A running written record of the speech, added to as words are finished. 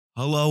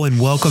Hello and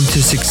welcome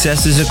to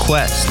Success is a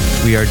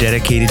Quest. We are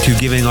dedicated to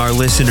giving our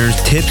listeners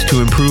tips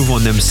to improve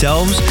on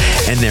themselves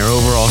and their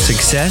overall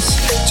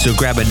success. So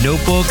grab a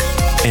notebook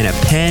and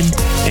a pen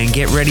and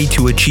get ready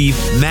to achieve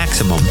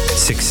maximum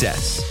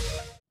success.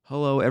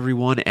 Hello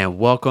everyone and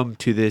welcome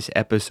to this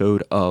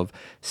episode of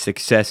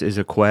Success is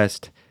a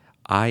Quest.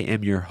 I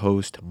am your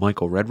host,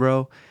 Michael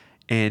Redrow,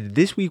 and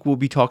this week we'll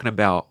be talking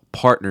about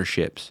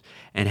partnerships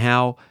and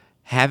how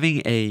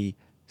having a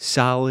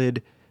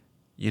solid,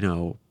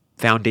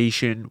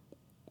 foundation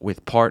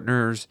with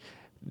partners,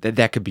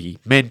 that could be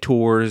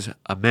mentors,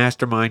 a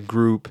mastermind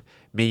group,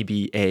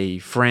 maybe a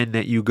friend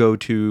that you go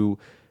to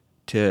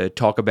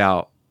talk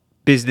about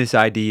business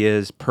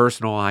ideas,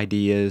 personal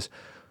ideas,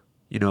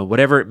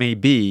 whatever it may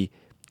be.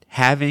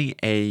 Having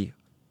a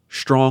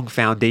strong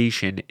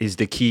foundation is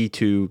the key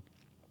to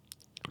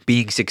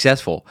being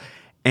successful.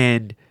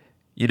 And,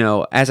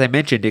 as I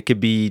mentioned, it could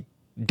be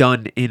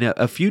done in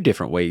a few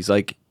different ways.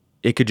 Like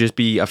it could just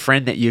be a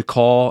friend that you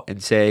call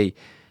and say,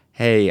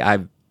 hey, I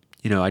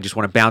just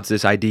want to bounce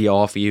this idea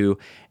off you,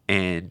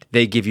 and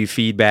they give you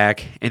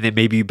feedback, and then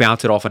maybe you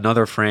bounce it off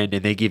another friend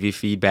and they give you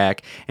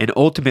feedback. And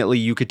ultimately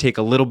you could take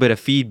a little bit of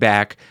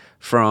feedback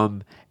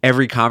from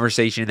every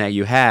conversation that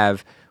you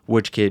have,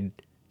 which could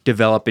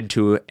develop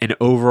into an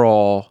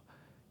overall,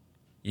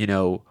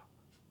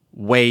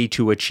 way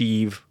to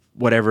achieve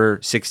whatever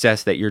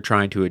success that you're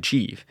trying to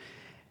achieve.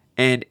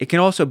 And it can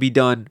also be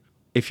done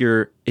if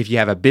you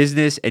have a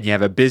business and you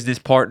have a business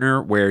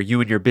partner where you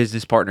and your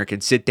business partner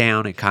can sit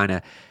down and kind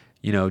of,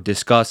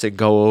 discuss and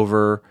go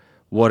over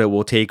what it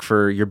will take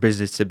for your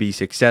business to be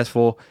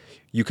successful.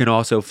 You can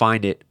also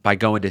find it by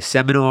going to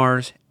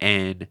seminars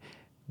and,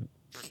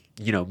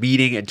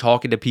 meeting and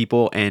talking to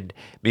people, and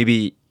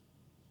maybe,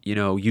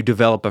 you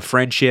develop a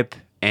friendship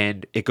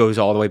and it goes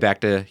all the way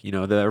back to,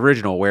 the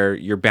original where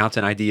you're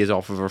bouncing ideas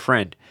off of a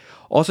friend.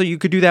 Also, you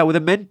could do that with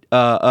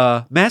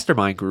a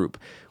mastermind group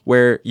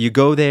where you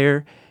go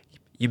there,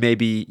 you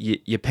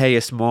pay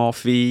a small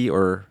fee,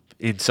 or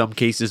in some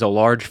cases a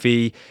large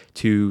fee,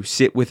 to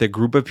sit with a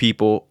group of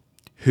people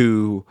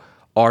who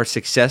are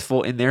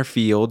successful in their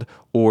field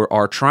or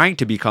are trying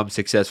to become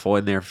successful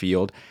in their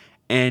field,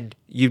 and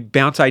you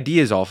bounce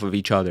ideas off of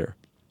each other.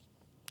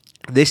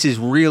 This is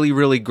really,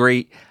 really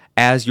great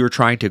as you're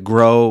trying to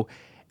grow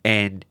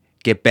and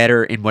get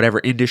better in whatever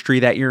industry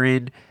that you're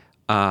in.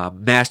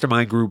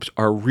 Mastermind groups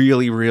are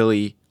really,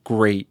 really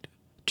great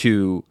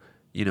to,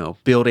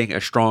 building a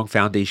strong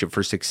foundation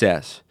for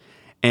success.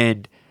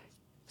 And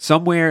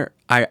somewhere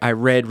I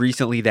read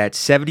recently that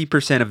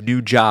 70% of new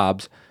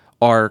jobs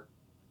are,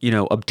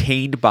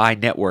 obtained by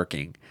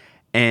networking.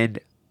 And,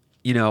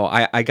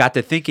 I got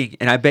to thinking,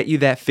 and I bet you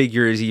that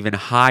figure is even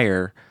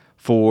higher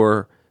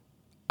for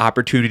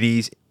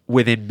opportunities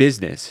within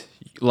business.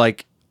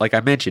 Like I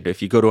mentioned,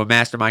 if you go to a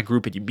mastermind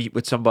group and you meet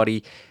with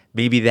somebody,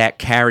 maybe that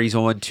carries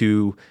on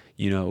to,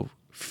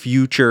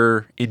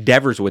 future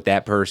endeavors with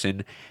that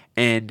person.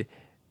 And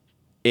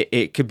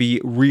it could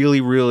be really,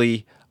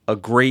 really a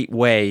great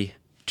way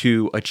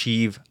to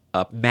achieve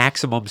a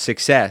maximum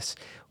success,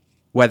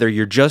 whether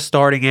you're just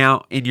starting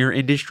out in your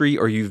industry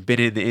or you've been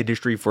in the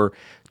industry for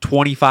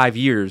 25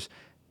 years.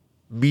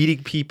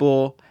 Meeting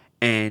people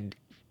and,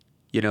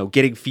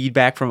 getting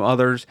feedback from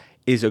others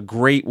is a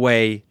great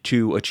way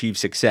to achieve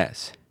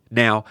success.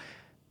 Now,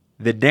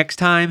 the next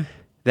time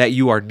that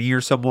you are near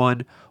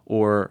someone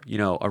or,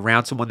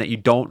 around someone that you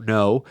don't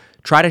know,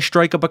 try to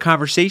strike up a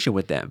conversation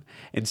with them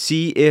and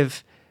see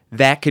if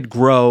that could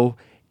grow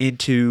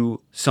into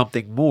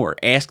something more.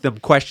 Ask them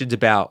questions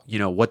about,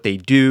 what they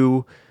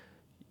do,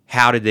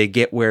 how did they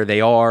get where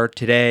they are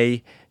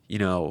today.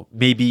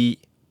 Maybe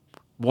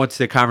once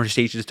the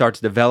conversation starts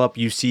to develop,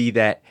 you see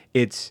that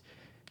it's,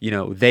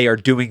 they are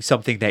doing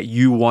something that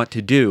you want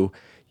to do.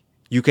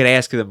 You could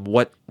ask them,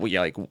 what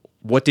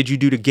did you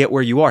do to get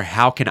where you are?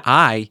 How can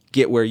I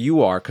get where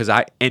you are?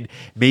 And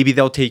maybe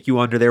they'll take you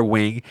under their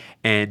wing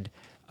and,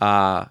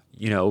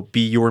 be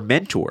your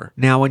mentor.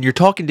 Now, when you're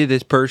talking to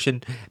this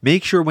person,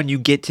 make sure when you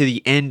get to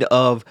the end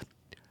of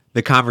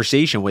the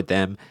conversation with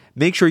them,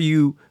 make sure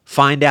you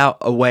find out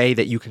a way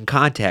that you can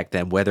contact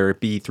them, whether it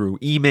be through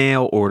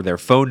email or their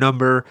phone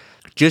number,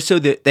 just so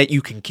that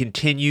you can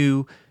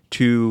continue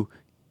to,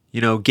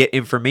 get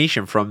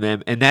information from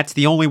them. And that's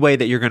the only way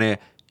that you're going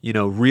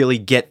to, really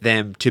get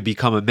them to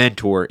become a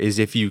mentor, is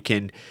if you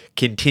can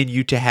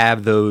continue to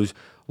have those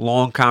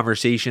long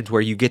conversations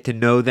where you get to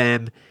know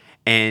them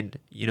and,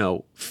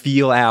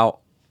 feel out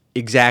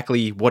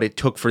exactly what it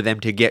took for them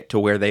to get to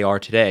where they are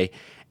today.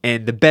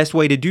 And the best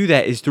way to do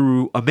that is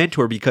through a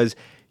mentor, because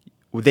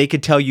they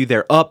could tell you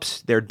their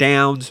ups, their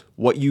downs,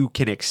 what you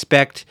can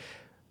expect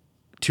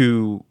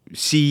to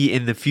see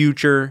in the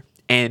future.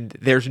 And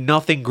there's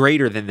nothing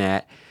greater than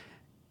that,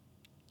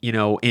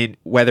 in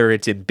whether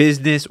it's in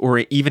business or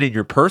even in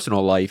your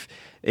personal life.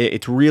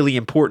 It's really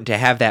important to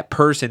have that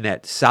person,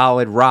 that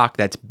solid rock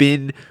that's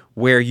been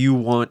where you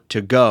want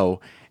to go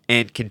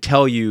and can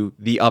tell you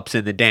the ups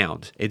and the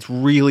downs. It's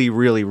really,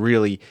 really,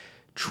 really,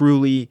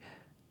 truly,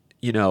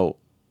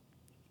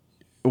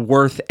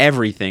 worth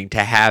everything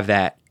to have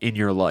that in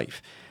your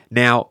life.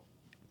 Now,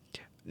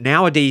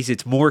 nowadays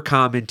it's more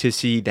common to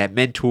see that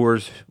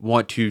mentors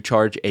want to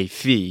charge a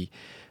fee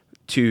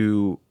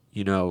to,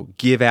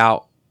 give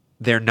out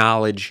their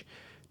knowledge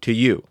to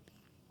you.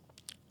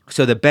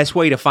 So the best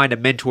way to find a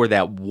mentor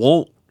that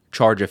won't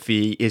charge a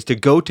fee is to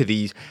go to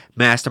these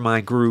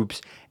mastermind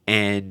groups,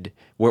 and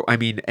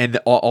and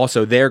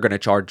also they're going to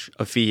charge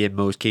a fee in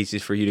most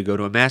cases for you to go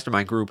to a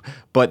mastermind group,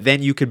 but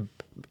then you could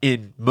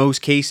in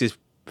most cases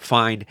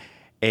find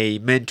a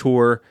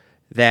mentor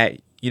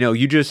that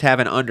you just have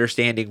an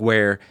understanding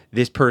where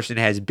this person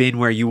has been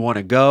where you want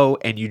to go,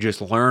 and you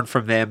just learn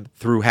from them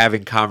through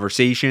having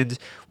conversations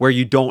where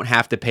you don't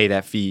have to pay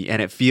that fee,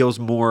 and it feels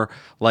more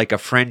like a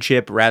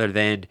friendship rather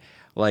than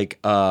like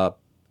a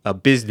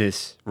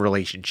business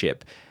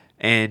relationship.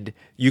 And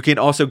you can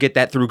also get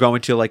that through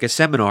going to like a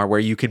seminar where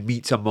you can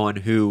meet someone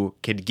who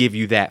can give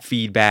you that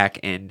feedback,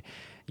 and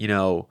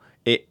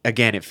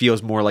it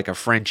feels more like a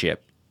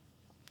friendship.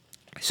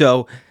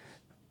 So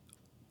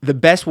the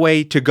best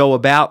way to go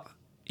about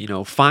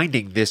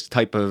finding this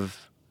type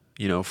of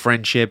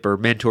friendship or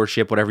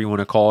mentorship, whatever you want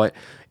to call it,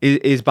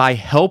 is by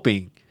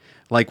helping.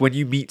 Like when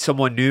you meet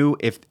someone new,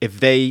 if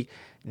they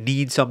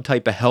need some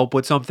type of help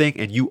with something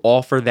and you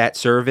offer that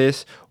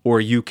service,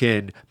 or you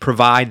can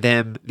provide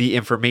them the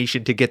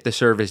information to get the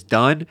service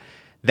done,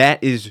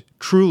 that is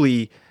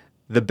truly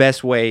the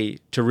best way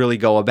to really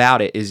go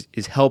about it,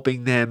 is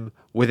helping them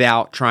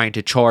without trying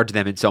to charge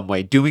them in some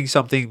way. Doing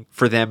something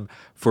for them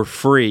for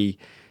free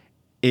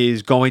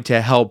is going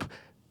to help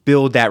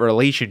build that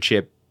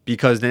relationship,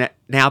 because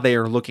now they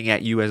are looking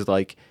at you as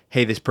like,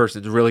 hey, this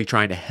person's really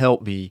trying to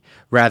help me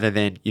rather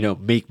than,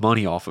 make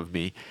money off of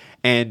me.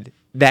 And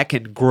that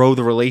can grow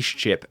the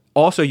relationship.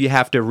 Also, you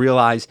have to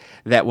realize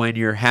that when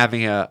you're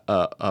having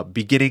a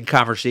beginning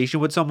conversation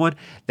with someone,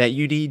 that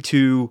you need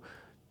to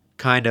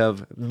kind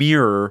of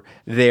mirror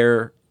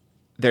their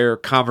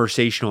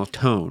conversational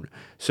tone.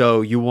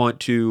 So you want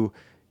to,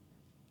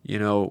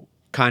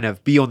 kind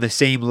of be on the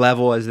same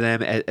level as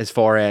them as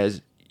far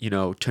as,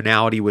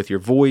 tonality with your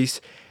voice.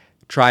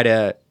 Try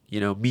to,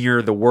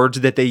 mirror the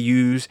words that they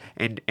use,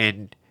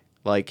 and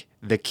like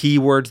the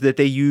keywords that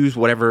they use,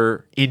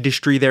 whatever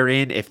industry they're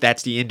in. If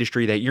that's the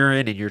industry that you're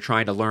in and you're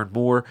trying to learn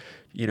more,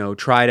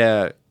 try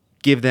to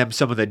give them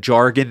some of the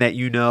jargon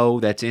that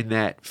that's in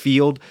that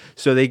field,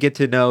 so they get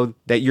to know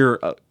that you're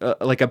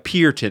like a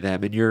peer to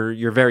them, and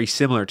you're very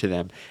similar to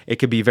them. It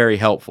can be very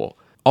helpful.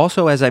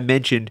 Also, as I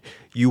mentioned,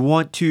 you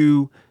want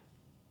to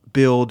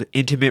build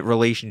intimate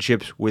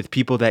relationships with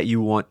people that you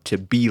want to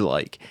be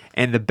like.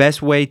 And the best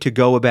way to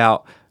go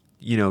about,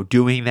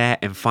 doing that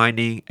and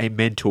finding a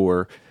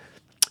mentor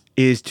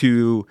is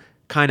to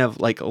kind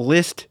of like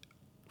list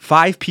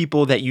 5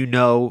 people that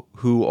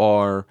who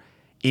are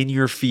in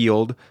your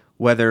field,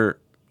 whether,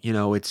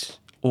 it's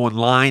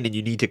online and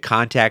you need to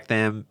contact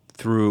them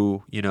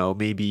through,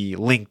 maybe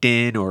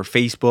LinkedIn or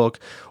Facebook,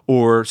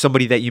 or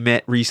somebody that you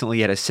met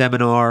recently at a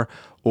seminar,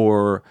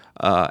 or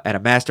at a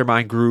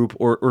mastermind group,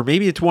 or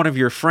maybe it's one of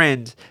your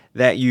friends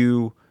that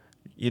you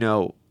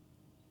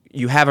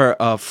have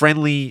a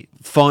friendly,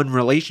 fun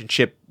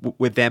relationship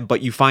with them,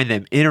 but you find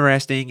them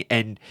interesting,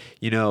 and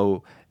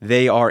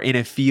they are in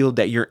a field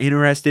that you're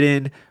interested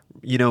in.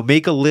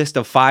 Make a list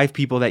of 5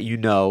 people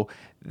that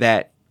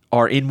that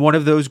are in one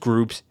of those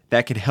groups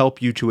that can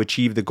help you to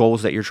achieve the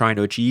goals that you're trying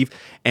to achieve,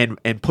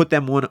 and put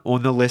them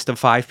on the list of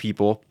 5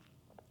 people.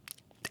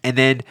 And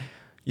then,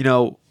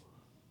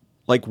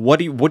 like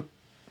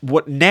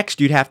what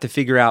next you'd have to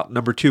figure out.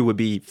 Number 2 would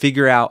be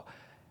figure out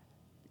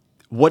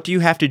what do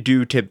you have to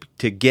do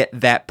to get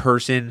that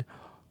person,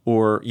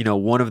 or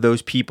one of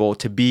those people,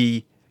 to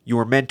be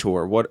your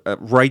mentor. What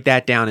write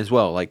that down as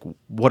well. Like,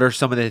 what are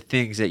some of the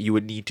things that you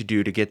would need to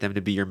do to get them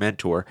to be your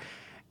mentor?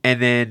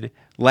 And then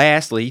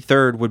lastly,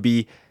 third would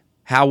be,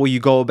 how will you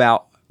go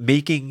about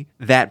making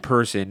that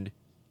person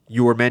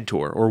your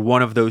mentor, or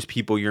one of those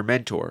people your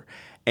mentor?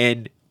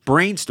 And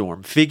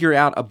brainstorm, figure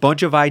out a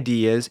bunch of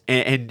ideas,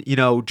 and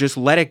just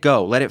let it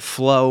go, let it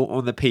flow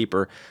on the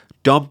paper.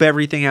 Dump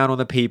everything out on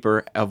the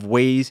paper of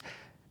ways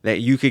that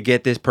you could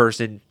get this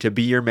person to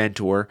be your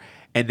mentor.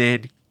 And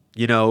then,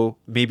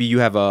 maybe you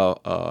have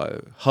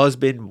a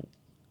husband,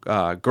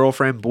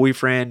 girlfriend,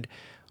 boyfriend,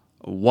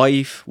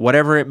 wife,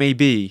 whatever it may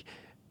be,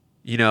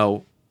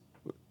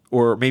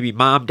 or maybe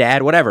mom,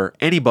 dad, whatever,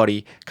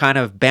 anybody, kind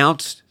of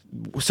bounce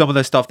some of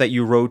the stuff that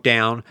you wrote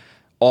down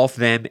off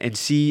them, and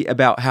see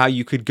about how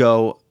you could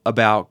go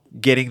about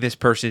getting this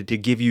person to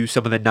give you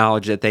some of the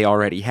knowledge that they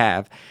already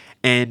have.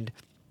 And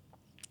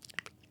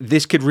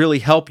this could really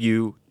help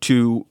you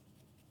to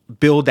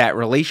build that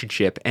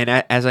relationship. And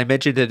as I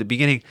mentioned at the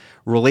beginning,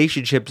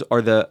 relationships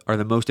are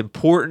the most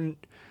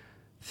important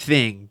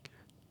thing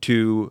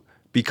to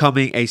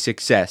becoming a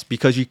success,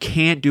 because you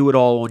can't do it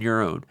all on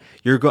your own.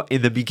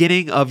 In the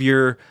beginning of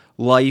your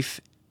life,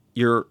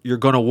 you're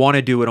going to want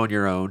to do it on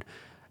your own,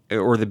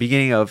 or the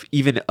beginning of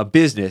even a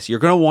business, you're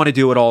going to want to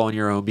do it all on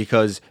your own,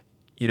 because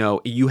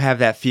you have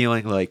that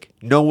feeling like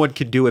no one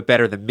can do it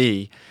better than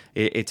me.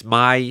 It's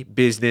my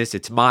business,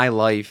 it's my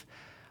life.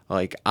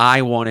 Like,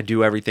 I want to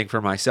do everything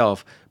for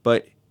myself.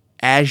 But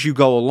as you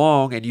go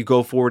along and you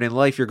go forward in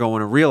life, you're going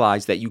to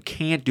realize that you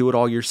can't do it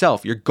all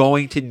yourself. You're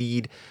going to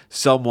need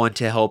someone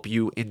to help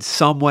you in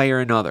some way or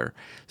another.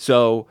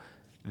 So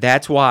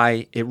that's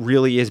why it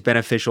really is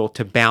beneficial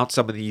to bounce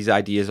some of these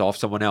ideas off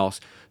someone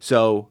else.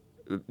 So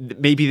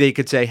maybe they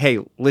could say, hey,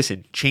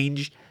 listen,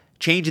 change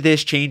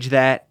this, change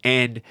that.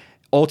 And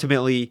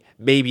ultimately,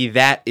 maybe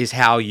that is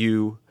how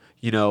you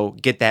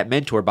get that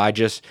mentor, by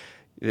just,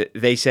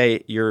 they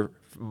say your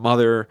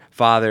mother,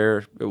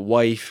 father,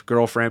 wife,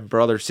 girlfriend,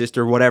 brother,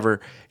 sister, whatever,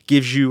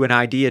 gives you an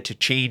idea to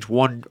change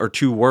one or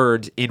two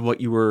words in what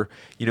you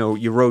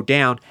wrote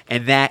down,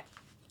 and that,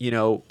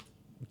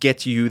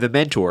 gets you the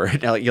mentor.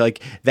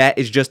 Like, that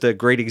is just a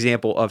great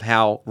example of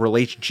how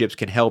relationships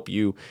can help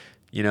you,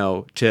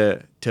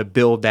 to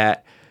build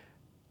that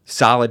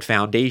solid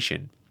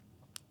foundation.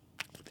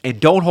 And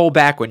don't hold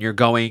back when you're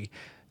going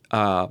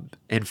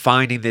and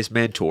finding this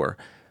mentor.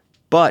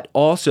 But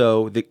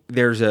also,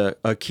 there's a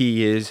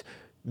key is,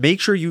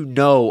 make sure you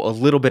know a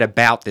little bit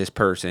about this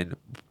person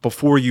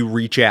before you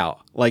reach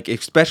out. Like,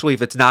 especially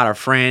if it's not a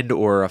friend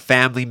or a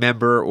family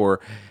member or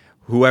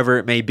whoever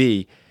it may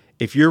be.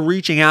 If you're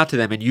reaching out to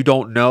them and you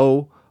don't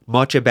know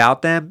much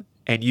about them,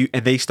 and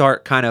they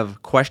start kind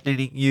of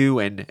questioning you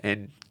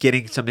and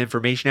getting some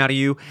information out of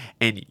you,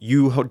 and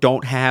you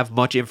don't have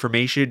much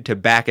information to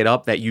back it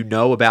up that you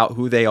know about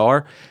who they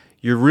are,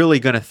 you're really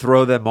going to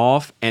throw them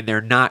off, and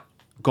they're not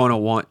going to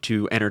want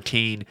to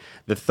entertain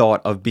the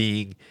thought of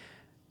being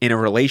in a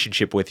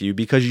relationship with you,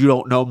 because you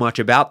don't know much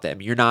about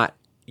them. You're not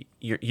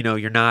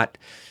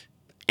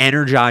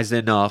energized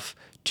enough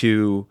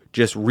to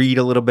just read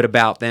a little bit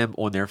about them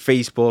on their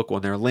Facebook,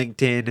 on their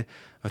LinkedIn,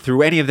 or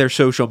through any of their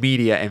social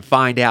media, and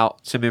find out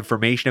some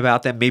information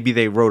about them. Maybe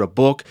they wrote a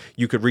book.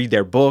 You could read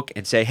their book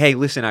and say, hey,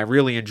 listen, I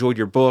really enjoyed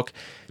your book,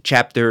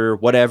 chapter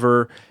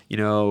whatever,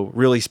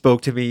 really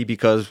spoke to me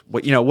because,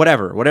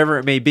 whatever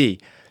it may be.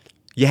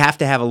 You have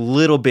to have a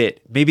little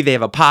bit. Maybe they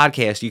have a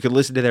podcast. You could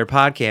listen to their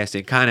podcast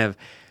and kind of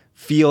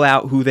feel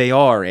out who they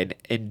are,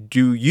 and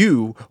do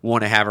you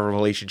want to have a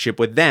relationship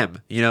with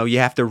them? You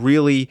have to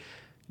really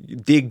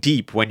dig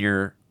deep when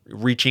you're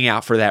reaching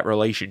out for that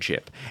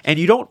relationship. And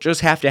you don't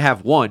just have to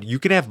have one. You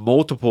can have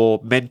multiple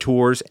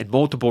mentors and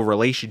multiple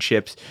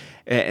relationships,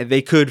 and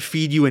they could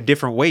feed you in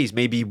different ways.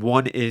 Maybe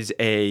one is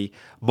a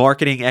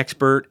marketing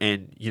expert,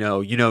 and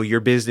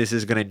your business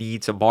is going to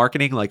need some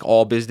marketing, like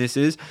all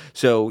businesses.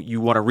 So you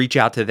want to reach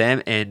out to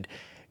them and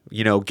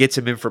get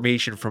some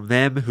information from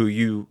them, who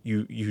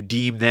you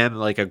deem them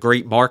like a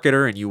great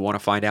marketer, and you want to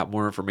find out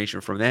more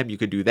information from them. You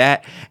could do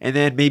that. And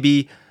then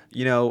maybe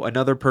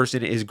another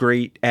person is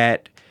great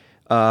at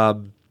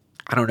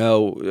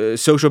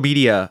social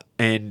media,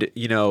 and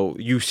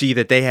you see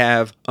that they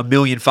have 1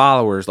 million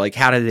followers. Like,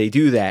 how do they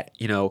do that?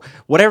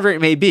 Whatever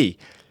it may be,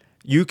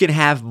 you can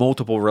have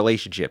multiple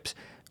relationships.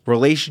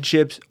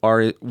 Relationships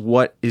are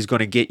what is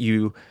going to get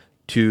you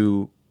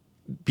to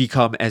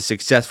become as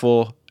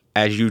successful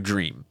as you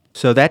dream.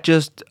 So that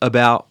just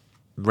about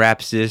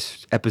wraps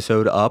this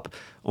episode up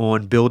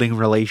on building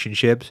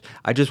relationships.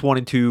 I just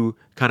wanted to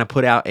kind of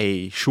put out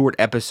a short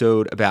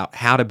episode about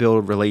how to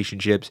build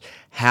relationships,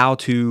 how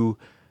to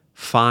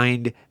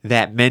find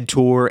that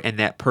mentor and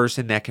that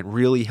person that can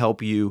really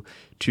help you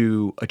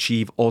to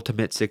achieve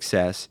ultimate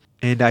success.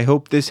 And I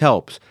hope this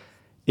helps.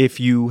 If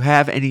you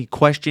have any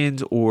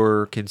questions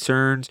or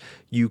concerns,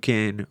 you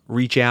can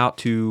reach out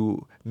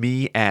to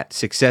me at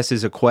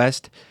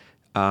successisaquest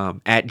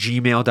at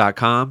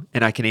gmail.com,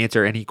 and I can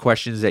answer any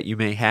questions that you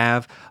may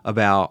have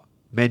about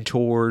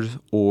mentors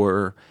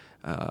or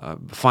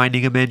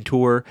finding a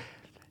mentor.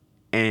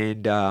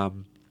 And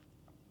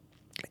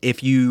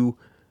if you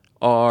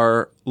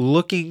are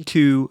looking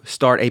to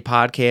start a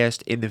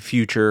podcast in the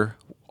future,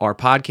 our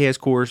podcast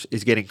course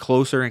is getting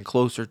closer and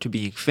closer to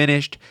being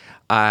finished.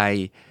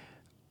 I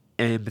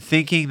am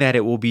thinking that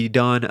it will be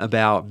done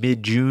about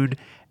mid-June,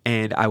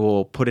 and I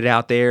will put it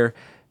out there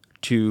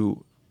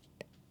to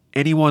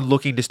anyone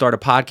looking to start a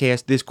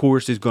podcast. This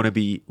course is going to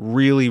be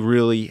really,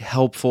 really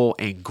helpful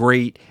and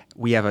great.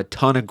 We have a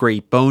ton of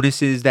great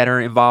bonuses that are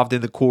involved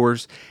in the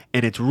course,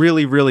 and it's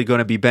really, really going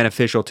to be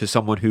beneficial to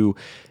someone who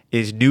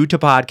is new to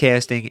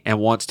podcasting and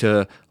wants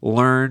to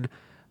learn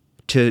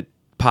to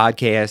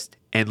podcast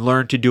and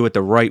learn to do it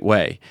the right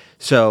way.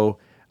 So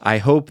I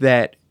hope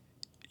that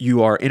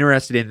you are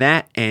interested in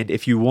that. And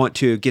if you want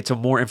to get some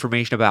more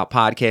information about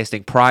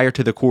podcasting prior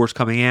to the course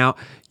coming out,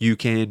 you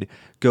can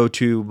go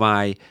to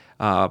my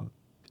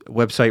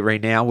website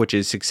right now, which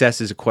is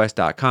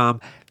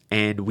successisaquest.com.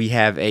 And we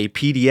have a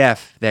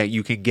PDF that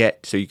you can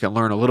get so you can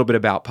learn a little bit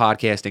about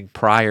podcasting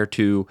prior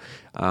to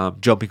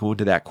jumping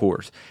onto that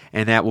course.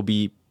 And that will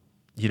be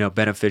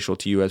beneficial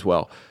to you as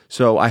well.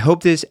 So I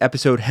hope this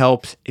episode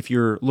helps. If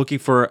you're looking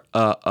for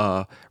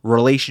a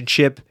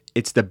relationship,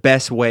 it's the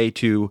best way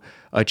to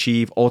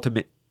achieve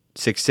ultimate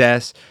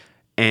success,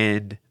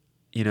 and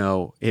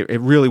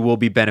it really will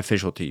be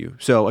beneficial to you.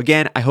 So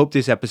again, I hope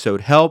this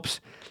episode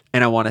helps,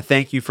 and I want to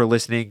thank you for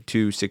listening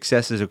to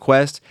Success is a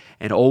Quest,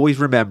 and always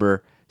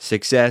remember,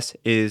 success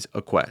is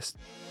a quest.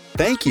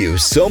 Thank you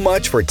so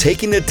much for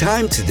taking the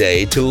time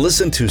today to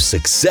listen to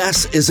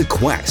Success is a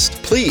Quest.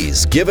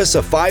 Please give us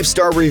a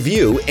 5-star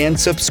review and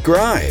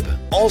subscribe.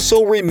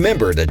 Also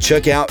remember to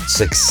check out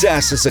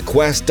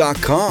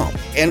successisaquest.com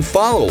and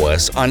follow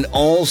us on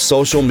all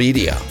social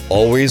media.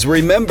 Always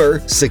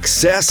remember,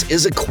 success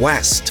is a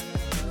quest.